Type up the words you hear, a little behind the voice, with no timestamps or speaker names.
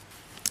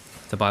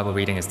The Bible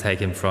reading is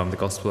taken from the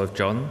Gospel of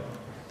John,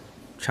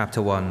 chapter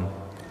 1,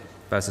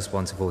 verses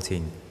 1 to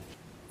 14.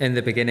 In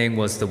the beginning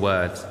was the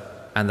Word,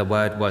 and the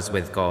Word was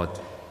with God,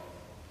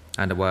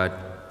 and the Word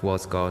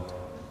was God.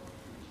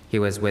 He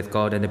was with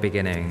God in the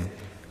beginning.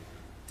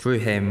 Through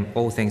him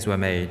all things were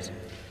made.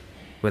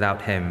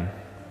 Without him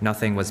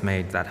nothing was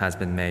made that has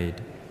been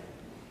made.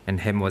 In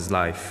him was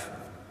life,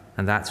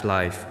 and that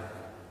life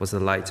was the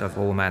light of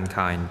all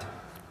mankind.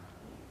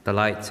 The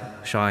light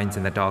shines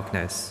in the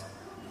darkness,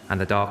 and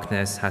the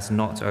darkness has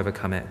not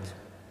overcome it.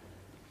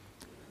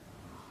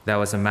 There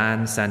was a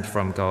man sent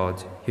from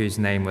God, whose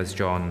name was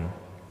John.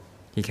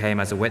 He came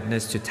as a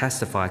witness to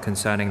testify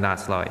concerning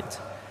that light,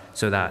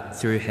 so that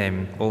through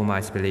him all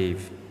might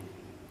believe.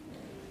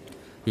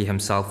 He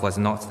himself was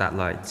not that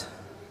light.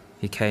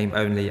 He came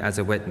only as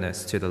a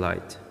witness to the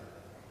light.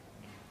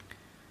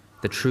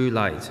 The true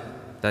light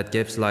that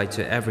gives light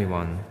to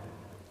everyone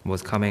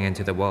was coming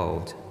into the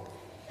world.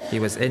 He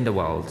was in the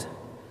world,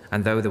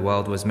 and though the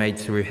world was made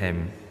through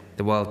him,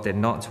 the world did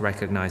not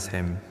recognize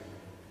him.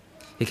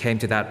 He came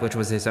to that which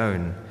was his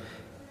own,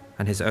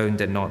 and his own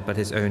did not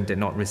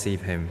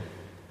receive him.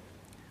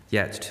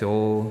 Yet to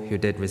all who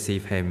did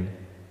receive him,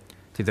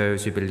 to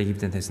those who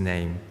believed in his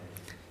name,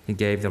 he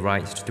gave the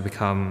right to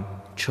become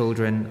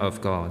children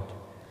of God,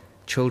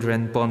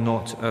 children born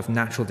not of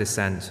natural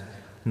descent,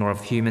 nor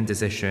of human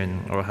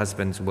decision or a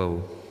husband's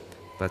will,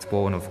 but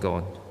born of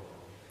God.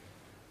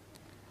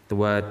 The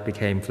Word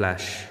became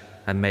flesh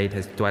and made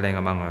his dwelling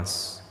among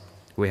us.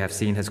 We have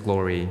seen his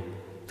glory,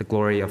 the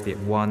glory of the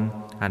one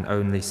and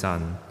only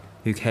Son,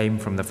 who came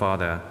from the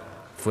Father,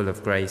 full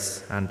of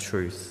grace and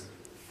truth.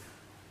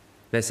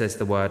 This is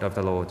the word of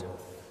the Lord.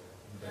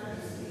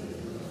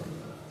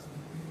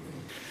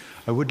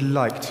 I would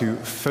like to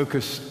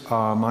focus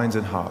our minds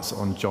and hearts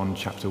on John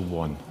chapter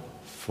 1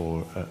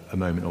 for a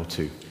moment or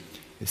two.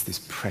 It's this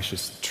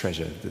precious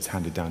treasure that's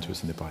handed down to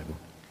us in the Bible.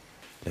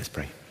 Let's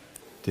pray.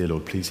 Dear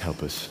Lord, please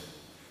help us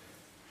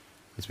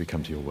as we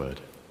come to your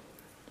word.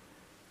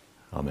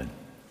 Amen.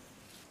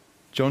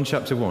 John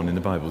chapter 1 in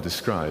the Bible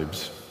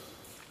describes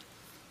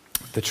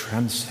the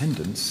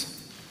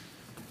transcendence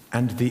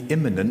and the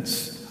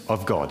immanence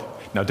of God.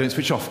 Now don't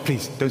switch off,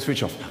 please, don't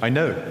switch off. I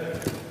know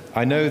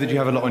that you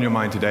have a lot on your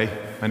mind today.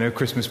 I know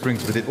Christmas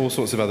brings with it all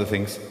sorts of other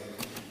things.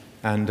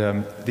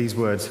 And these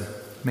words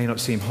may not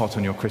seem hot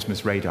on your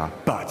Christmas radar,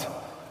 but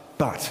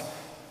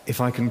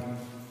if I can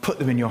put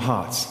them in your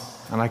hearts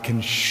and I can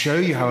show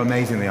you how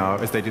amazing they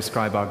are as they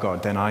describe our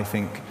God, then I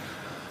think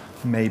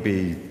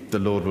maybe the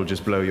Lord will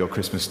just blow your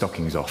Christmas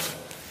stockings off.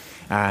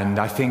 And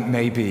I think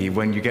maybe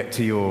when you get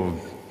to your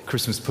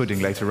Christmas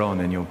pudding later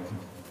on and you're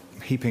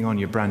heaping on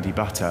your brandy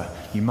butter,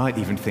 you might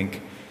even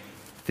think,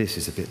 this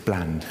is a bit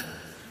bland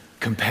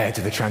compared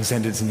to the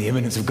transcendence and the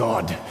immanence of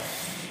God.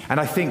 And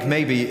I think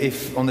maybe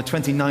if on the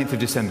 29th of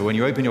December, when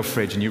you open your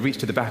fridge and you reach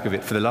to the back of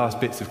it for the last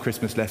bits of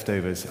Christmas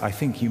leftovers, I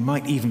think you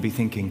might even be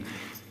thinking,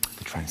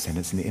 the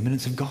transcendence and the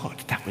immanence of God,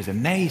 that was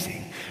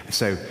amazing.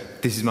 So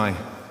this is my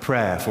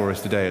prayer for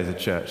us today as a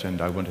church, and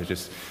I want to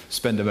just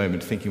spend a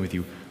moment thinking with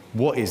you,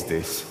 what is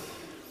this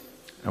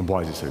and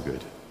why is it so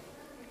good?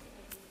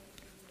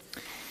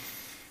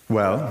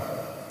 Well,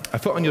 I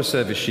put on your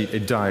service sheet a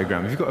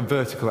diagram. If you've got a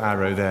vertical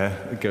arrow there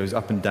that goes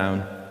up and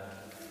down,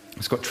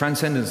 it's got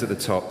transcendence at the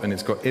top and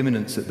it's got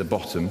immanence at the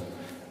bottom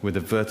with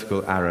a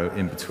vertical arrow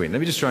in between.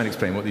 Let me just try and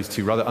explain what these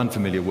two rather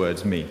unfamiliar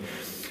words mean.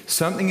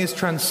 Something is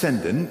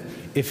transcendent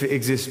if it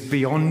exists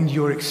beyond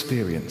your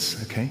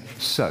experience, okay?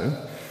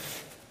 So,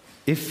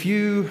 if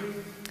you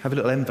have a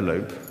little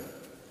envelope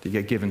that you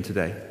get given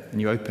today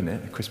and you open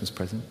it, a Christmas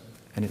present,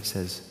 and it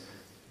says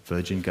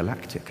Virgin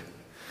Galactic,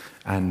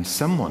 and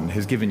someone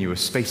has given you a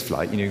space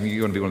flight, you know,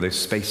 you're going to be one of those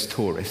space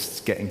tourists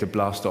getting to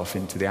blast off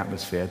into the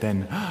atmosphere,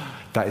 then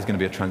that is going to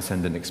be a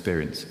transcendent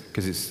experience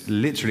because it's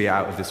literally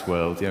out of this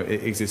world. You know,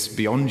 it exists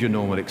beyond your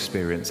normal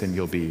experience and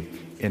you'll be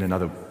in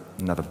another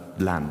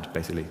land,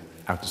 basically,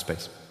 outer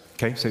space.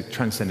 Okay, so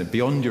transcendent,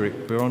 beyond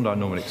our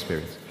normal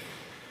experience.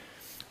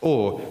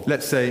 Or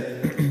let's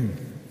say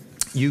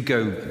you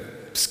go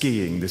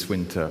skiing this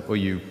winter, or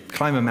you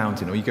climb a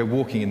mountain, or you go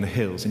walking in the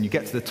hills, and you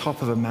get to the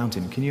top of a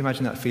mountain. Can you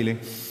imagine that feeling?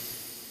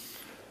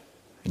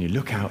 And you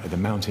look out at the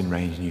mountain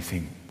range and you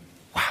think,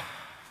 wow,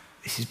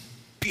 this is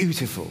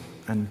beautiful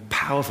and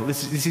powerful.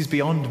 This is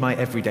beyond my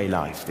everyday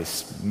life,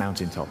 this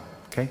mountaintop,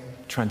 okay?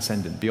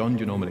 Transcendent, beyond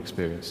your normal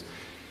experience.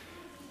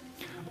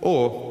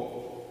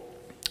 Or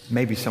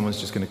maybe someone's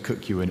just going to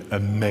cook you an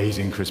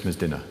amazing Christmas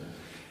dinner.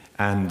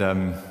 And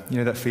you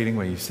know that feeling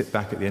where you sit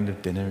back at the end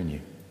of dinner and you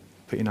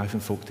put your knife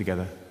and fork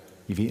together,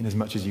 you've eaten as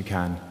much as you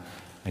can,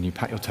 and you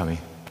pat your tummy,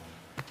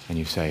 and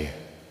you say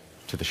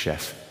to the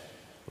chef,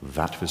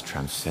 that was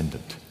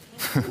transcendent.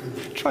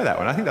 Try that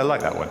one, I think I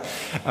like that one.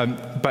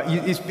 But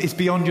it's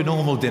beyond your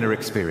normal dinner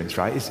experience,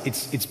 right?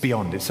 It's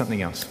beyond, it's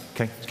something else,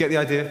 okay? Do you get the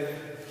idea?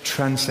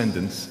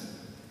 Transcendence.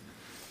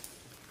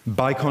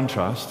 By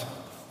contrast,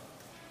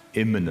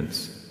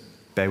 immanence.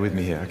 Bear with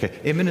me here, okay?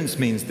 Immanence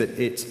means that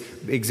it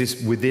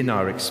exists within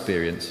our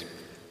experience.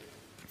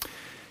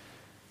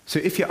 So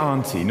if your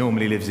auntie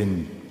normally lives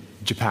in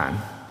Japan,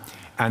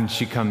 and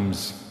she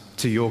comes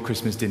to your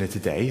Christmas dinner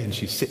today, and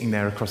she's sitting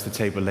there across the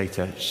table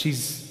later,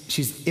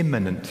 she's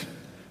immanent.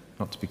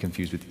 Not to be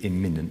confused with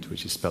imminent,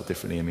 which is spelled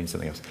differently and means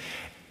something else.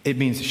 It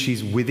means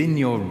she's within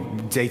your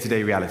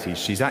day-to-day reality.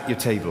 She's at your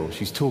table.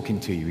 She's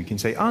talking to you. You can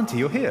say, Auntie,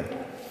 you're here.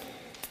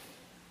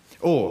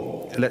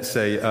 Or, let's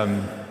say,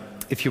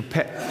 if your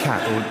pet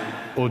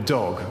cat or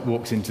dog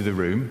walks into the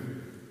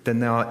room, then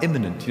they are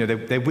immanent. You know,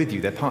 they're with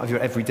you. They're part of your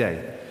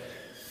everyday.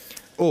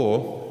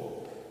 Or,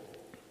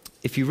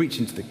 if you reach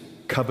into the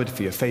cupboard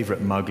for your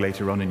favourite mug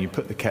later on and you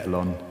put the kettle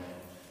on,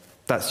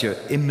 that's your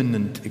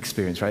immanent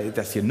experience, right?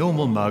 That's your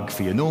normal mug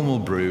for your normal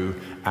brew,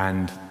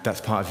 and that's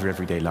part of your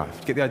everyday life. Do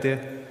you get the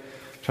idea?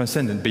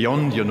 Transcendent,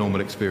 beyond your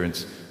normal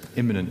experience.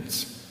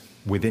 Immanence,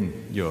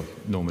 within your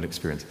normal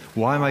experience.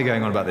 Why am I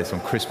going on about this on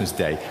Christmas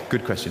Day?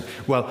 Good question.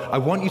 Well, I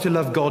want you to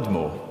love God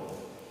more.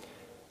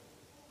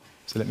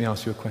 So let me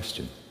ask you a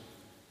question.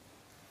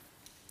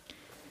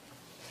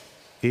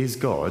 Is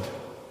God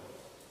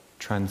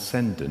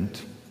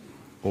transcendent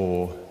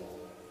or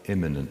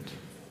immanent?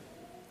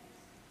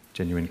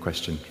 Genuine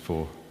question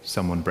for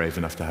someone brave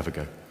enough to have a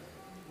go.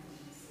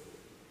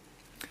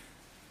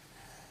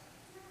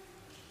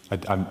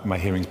 My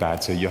hearing's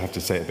bad, so you'll have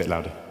to say it a bit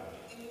louder.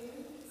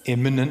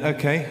 Immanent,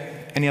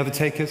 okay. Any other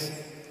takers?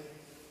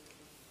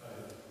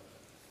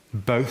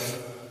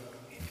 Both?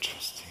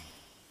 Interesting.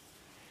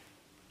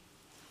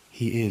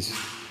 He is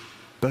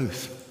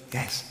both,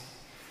 yes.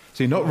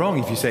 So you're not wrong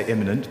if you say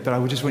immanent, but I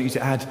would just want you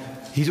to add,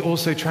 he's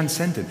also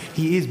transcendent.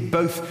 He is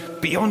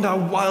both beyond our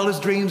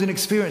wildest dreams and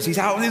experience. He's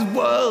out of this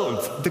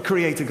world, the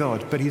Creator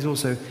God, but he's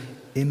also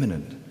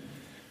immanent.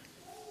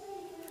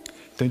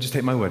 Don't just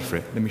take my word for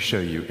it. Let me show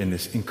you in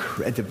this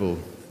incredible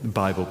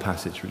Bible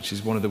passage, which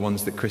is one of the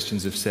ones that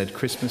Christians have said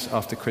Christmas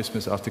after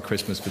Christmas after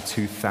Christmas for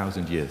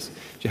 2,000 years. Do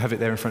you have it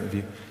there in front of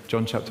you?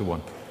 John chapter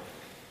 1.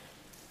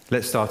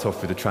 Let's start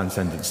off with the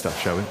transcendent stuff,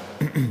 shall we?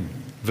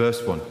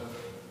 Verse 1.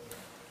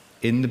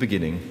 In the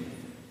beginning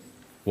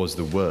was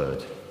the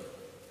Word,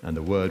 and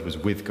the Word was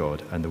with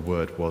God, and the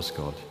Word was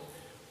God.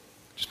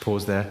 Just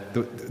pause there.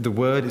 The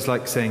Word is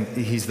like saying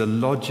he's the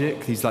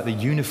logic, he's like the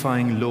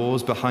unifying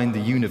laws behind the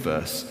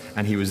universe,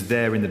 and he was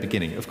there in the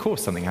beginning. Of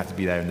course something had to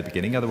be there in the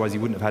beginning, otherwise he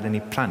wouldn't have had any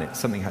planets.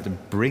 Something had to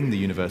bring the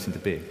universe into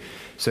being.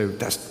 So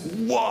that's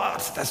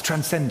what? That's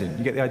transcendent.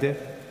 You get the idea?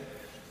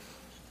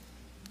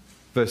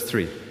 Verse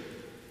 3.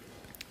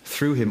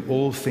 Through him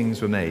all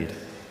things were made.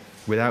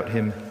 Without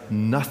him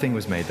nothing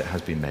was made that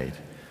has been made.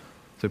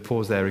 So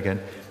pause there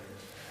again.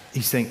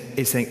 It's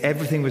saying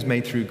everything was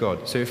made through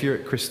God. So if you're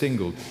at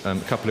Christingle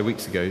a couple of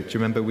weeks ago, do you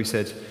remember we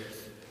said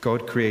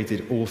God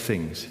created all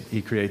things?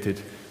 He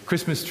created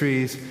Christmas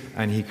trees,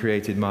 and he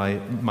created my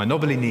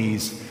knobbly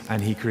knees,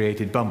 and he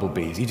created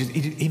bumblebees.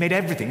 He made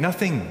everything.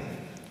 Nothing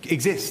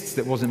exists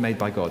that wasn't made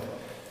by God.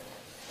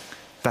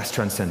 That's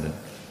transcendent.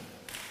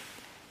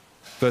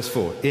 Verse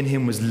 4, in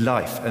him was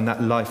life, and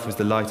that life was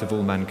the light of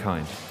all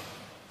mankind.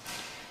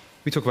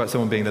 We talk about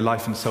someone being the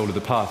life and soul of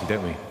the party,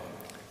 don't we?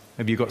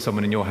 Maybe you've got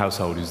someone in your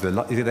household who's they're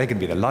going to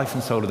be the life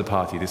and soul of the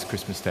party this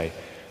Christmas Day.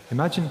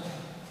 Imagine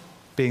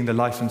being the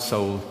life and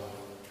soul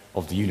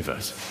of the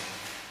universe.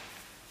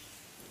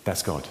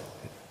 That's God.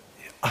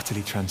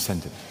 Utterly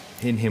transcendent.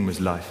 In him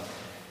was life.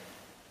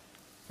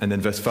 And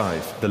then verse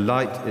 5, the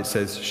light, it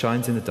says,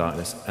 shines in the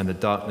darkness, and the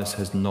darkness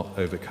has not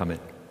overcome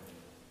it.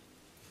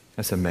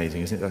 That's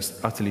amazing, isn't it?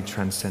 That's utterly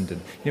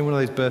transcendent. You know, one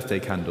of those birthday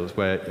candles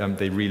where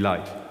they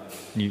relight.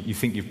 You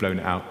think you've blown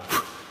it out,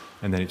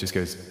 and then it just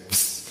goes,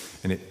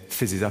 and it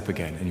fizzes up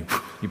again, and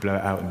you blow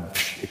it out, and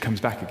it comes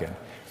back again.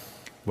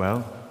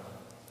 Well,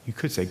 you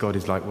could say God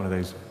is like one of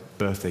those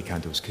birthday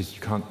candles, because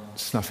you can't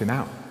snuff him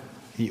out.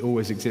 He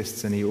always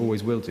exists, and he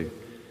always will do.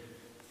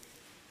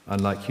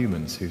 Unlike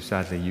humans, who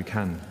sadly you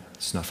can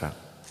snuff out.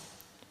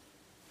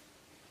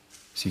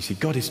 So you see,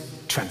 God is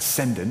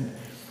transcendent,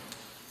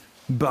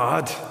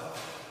 but,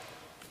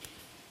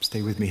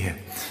 stay with me here,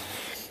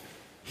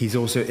 he's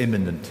also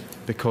immanent,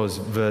 because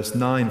verse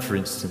 9, for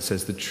instance,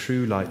 says the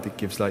true light that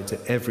gives light to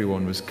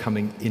everyone was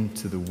coming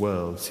into the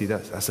world. See,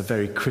 that's a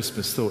very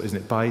Christmas thought, isn't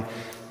it?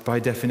 By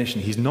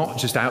definition, he's not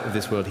just out of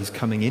this world, he's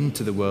coming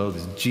into the world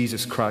as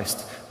Jesus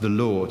Christ, the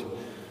Lord.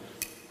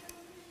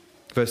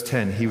 Verse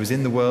 10, he was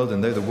in the world,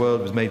 and though the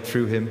world was made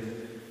through him,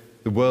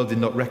 the world did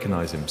not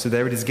recognize him. So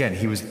there it is again.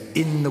 He was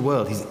in the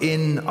world. He's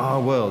in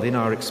our world, in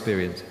our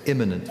experience,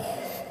 immanent.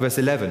 Verse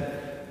 11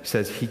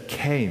 says, he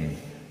came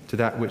to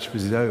that which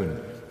was his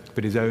own,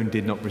 but his own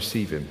did not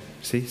receive him.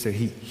 See? So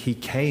he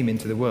came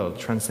into the world,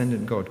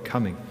 transcendent God,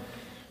 coming.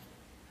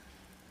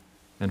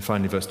 And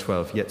finally, verse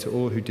 12, yet to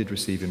all who did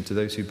receive him, to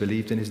those who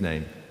believed in his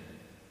name,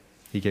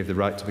 he gave the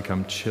right to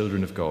become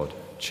children of God,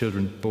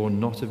 children born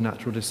not of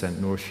natural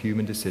descent, nor of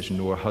human decision,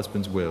 nor a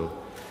husband's will,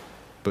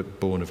 but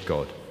born of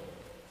God.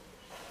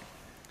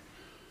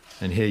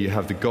 And here you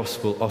have the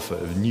gospel offer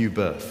of new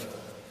birth.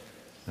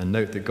 And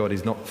note that God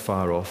is not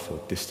far off or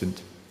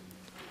distant.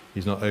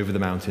 He's not over the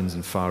mountains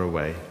and far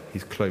away.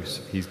 He's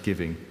close, he's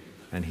giving,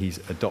 and he's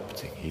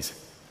adopting. He's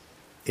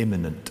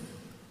immanent.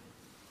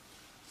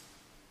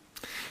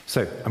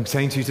 So I'm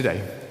saying to you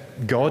today,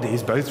 God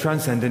is both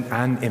transcendent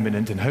and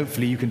immanent, and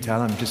hopefully you can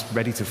tell I'm just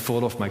ready to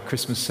fall off my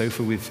Christmas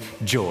sofa with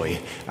joy,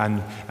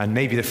 and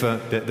maybe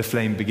the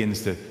flame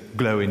begins to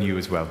glow in you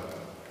as well.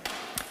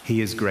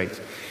 He is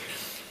great.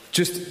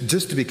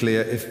 Just to be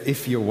clear,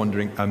 if you're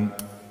wondering,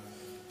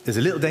 there's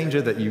a little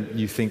danger that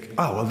you think,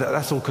 oh, well,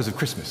 that's all because of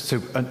Christmas. So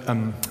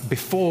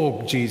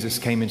before Jesus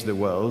came into the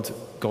world,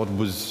 God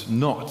was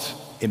not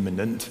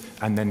immanent,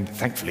 and then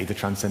thankfully the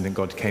transcendent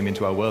God came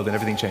into our world and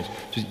everything changed.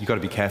 You've got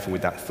to be careful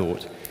with that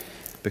thought,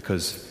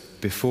 because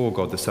before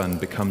God the Son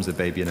becomes a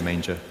baby in a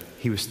manger,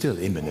 he was still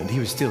immanent. He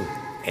was still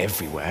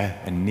everywhere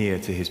and near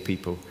to his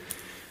people.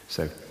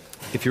 So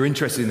if you're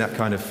interested in that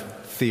kind of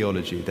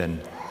theology,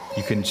 then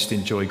you can just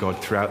enjoy God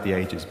throughout the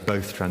ages,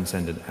 both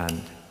transcendent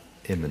and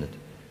immanent.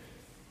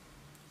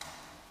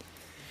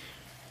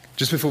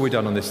 Just before we're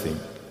done on this theme,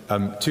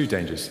 two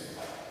dangers.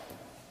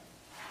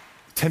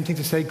 Tempting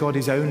to say God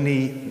is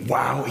only,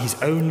 wow,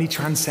 he's only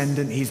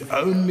transcendent, he's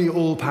only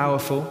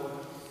all-powerful.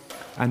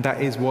 And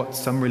that is what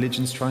some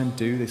religions try and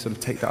do. They sort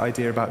of take that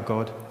idea about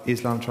God.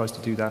 Islam tries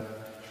to do that.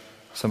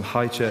 Some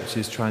high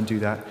churches try and do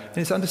that. And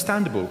it's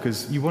understandable,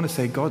 because you want to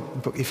say,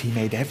 God, but if he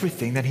made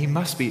everything, then he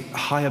must be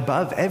high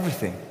above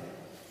everything.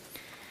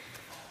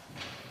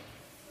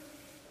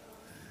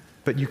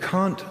 But you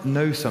can't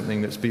know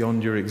something that's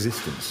beyond your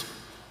existence,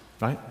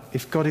 right?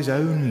 If God is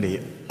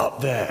only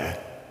up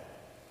there,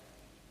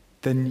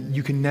 then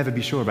you can never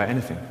be sure about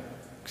anything,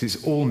 because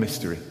it's all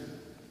mystery.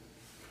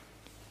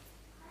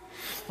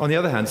 On the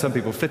other hand, some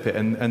people flip it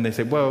and they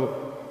say,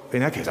 well, in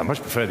that case, I much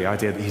prefer the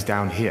idea that he's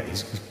down here.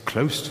 He's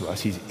close to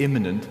us, he's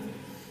immanent.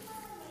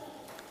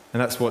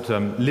 And that's what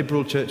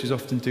liberal churches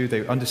often do.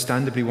 They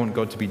understandably want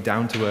God to be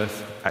down to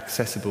earth,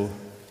 accessible,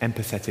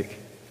 empathetic,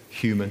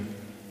 human.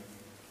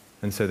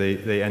 And so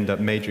they end up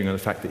majoring on the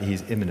fact that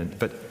he's immanent.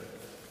 But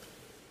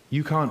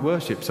you can't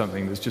worship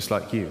something that's just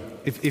like you.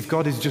 If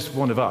God is just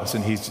one of us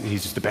and he's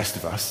just the best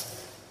of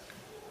us,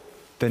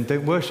 then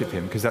don't worship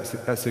him, because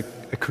that's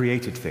a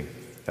created thing.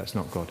 That's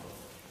not God.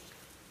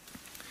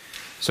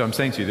 So I'm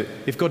saying to you that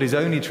if God is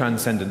only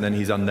transcendent, then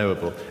he's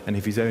unknowable. And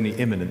if he's only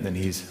immanent, then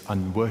he's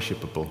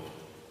unworshipable.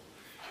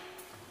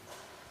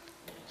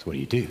 So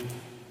what do?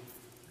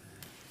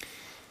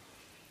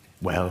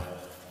 Well,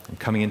 I'm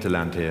coming into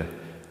land here.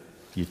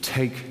 You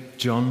take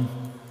John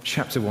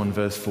chapter 1,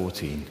 verse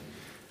 14,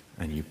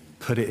 and you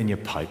put it in your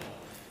pipe,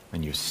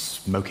 and you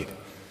smoke it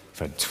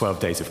for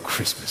 12 days of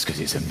Christmas, because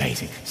it's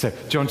amazing. So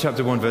John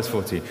chapter 1, verse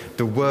 14.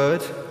 The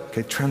Word,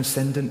 okay,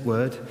 transcendent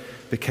Word,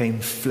 became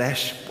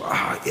flesh,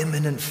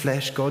 immanent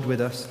flesh, God with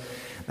us,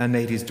 and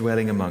made his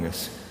dwelling among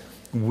us.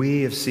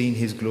 We have seen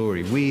his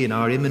glory. We in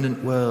our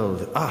immanent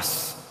world,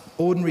 us,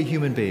 ordinary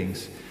human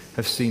beings,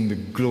 have seen the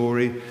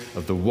glory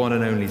of the one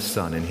and only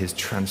Son in his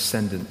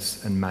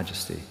transcendence and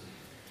majesty,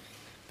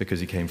 because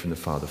he came from the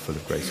Father, full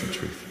of grace and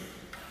truth.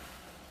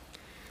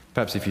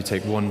 Perhaps if you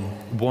take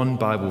one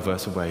Bible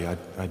verse away,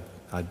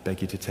 I'd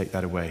beg you to take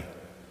that away.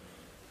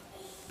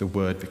 The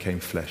Word became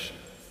flesh.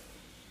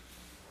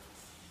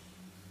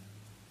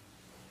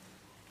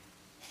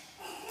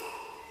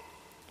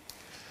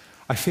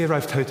 I fear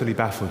I've totally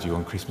baffled you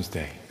on Christmas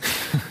Day.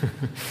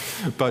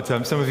 But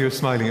some of you are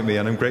smiling at me,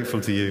 and I'm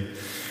grateful to you.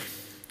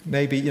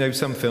 Maybe,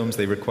 some films,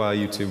 they require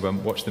you to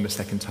watch them a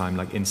second time,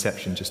 like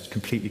Inception just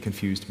completely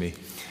confused me,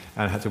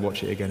 and I had to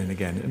watch it again and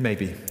again. And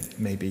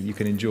maybe you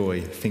can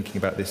enjoy thinking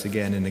about this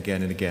again and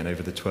again and again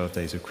over the 12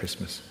 days of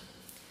Christmas.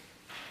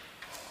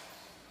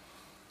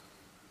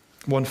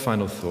 One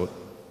final thought.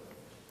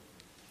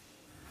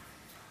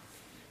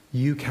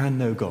 You can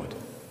know God.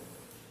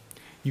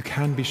 You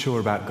can be sure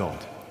about God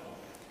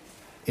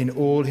in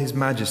all his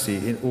majesty,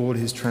 in all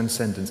his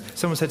transcendence.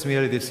 Someone said to me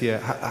earlier this year,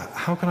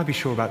 how can I be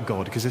sure about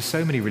God? Because there's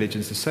so many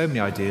religions, there's so many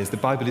ideas, the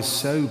Bible is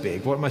so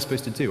big, what am I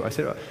supposed to do? I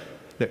said,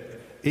 look,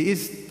 it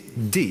is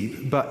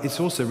deep, but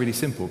it's also really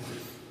simple.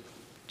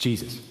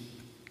 Jesus.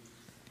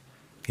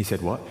 He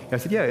said, what? I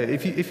said, yeah,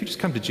 if you just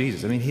come to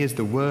Jesus, he is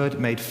the Word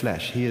made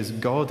flesh. He is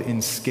God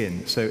in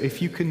skin. So if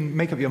you can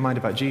make up your mind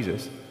about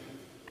Jesus,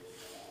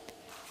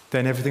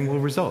 then everything will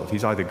resolve.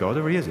 He's either God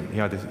or he isn't. He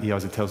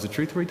either tells the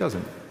truth or he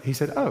doesn't. He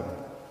said, oh,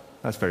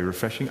 that's very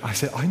refreshing. I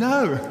said, I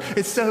know,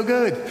 it's so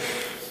good.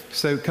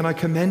 So can I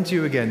commend to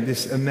you again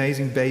this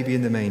amazing baby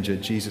in the manger,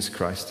 Jesus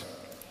Christ?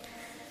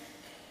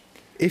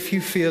 If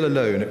you feel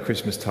alone at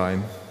Christmas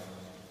time,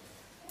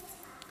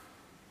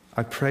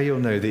 I pray you'll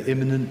know the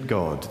immanent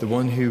God, the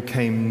one who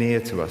came near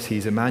to us.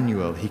 He's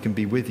Emmanuel. He can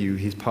be with you.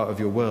 He's part of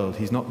your world.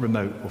 He's not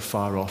remote or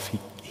far off.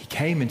 He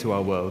came into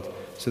our world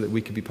so that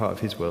we could be part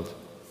of his world.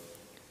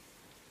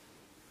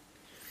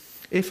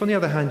 If, on the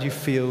other hand, you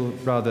feel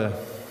rather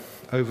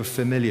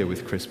over-familiar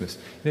with Christmas,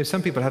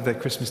 some people have their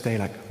Christmas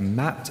day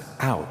mapped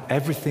out.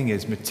 Everything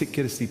is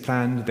meticulously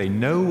planned. They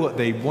know what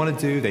they want to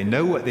do. They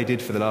know what they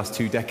did for the last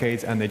 2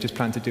 decades, and they just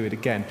plan to do it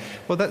again.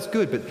 Well, that's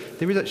good, but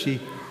there is actually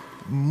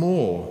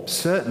more,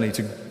 certainly,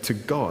 to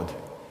God.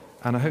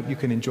 And I hope you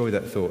can enjoy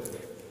that thought.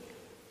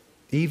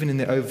 Even in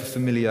the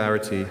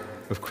over-familiarity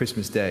of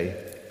Christmas Day,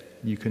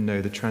 you can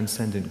know the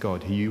transcendent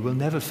God who you will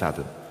never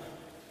fathom,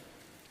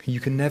 who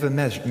you can never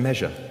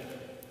measure,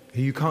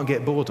 who you can't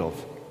get bored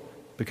of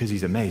because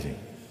he's amazing.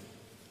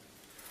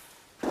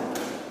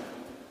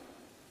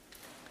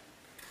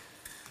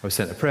 I was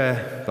sent a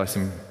prayer by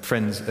some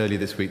friends earlier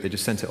this week. They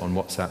just sent it on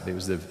WhatsApp. It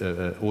was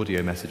an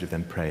audio message of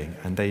them praying,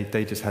 and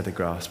they just had a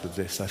grasp of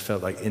this. I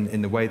felt like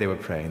in the way they were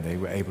praying, they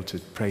were able to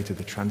pray to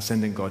the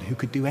transcendent God who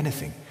could do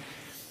anything,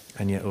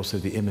 and yet also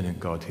the immanent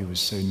God who was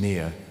so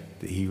near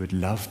that he would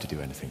love to do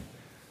anything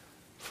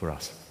for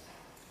us.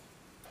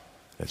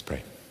 Let's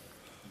pray.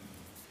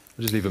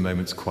 I'll just leave a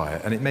moment's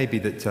quiet. And it may be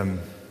that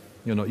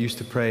you're not used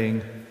to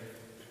praying,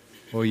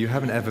 or you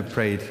haven't ever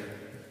prayed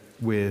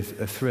with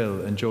a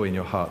thrill and joy in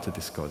your heart to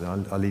this God.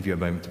 And I'll leave you a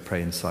moment to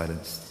pray in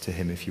silence to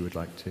him if you would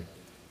like to.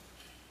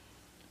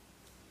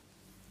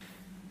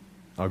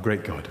 Our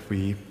great God,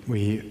 we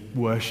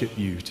worship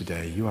you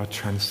today. You are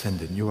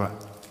transcendent. You are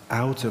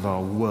out of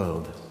our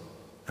world,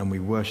 and we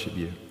worship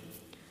you.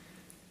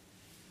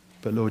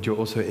 But Lord, you're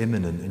also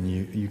immanent, and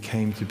you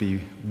came to be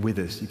with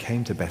us. You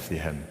came to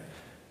Bethlehem,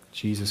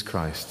 Jesus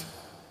Christ,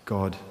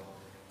 God,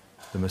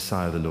 the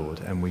Messiah, the Lord,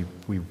 and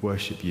we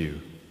worship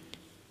you,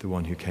 the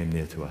one who came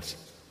near to us.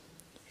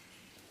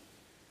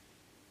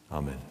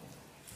 Amen.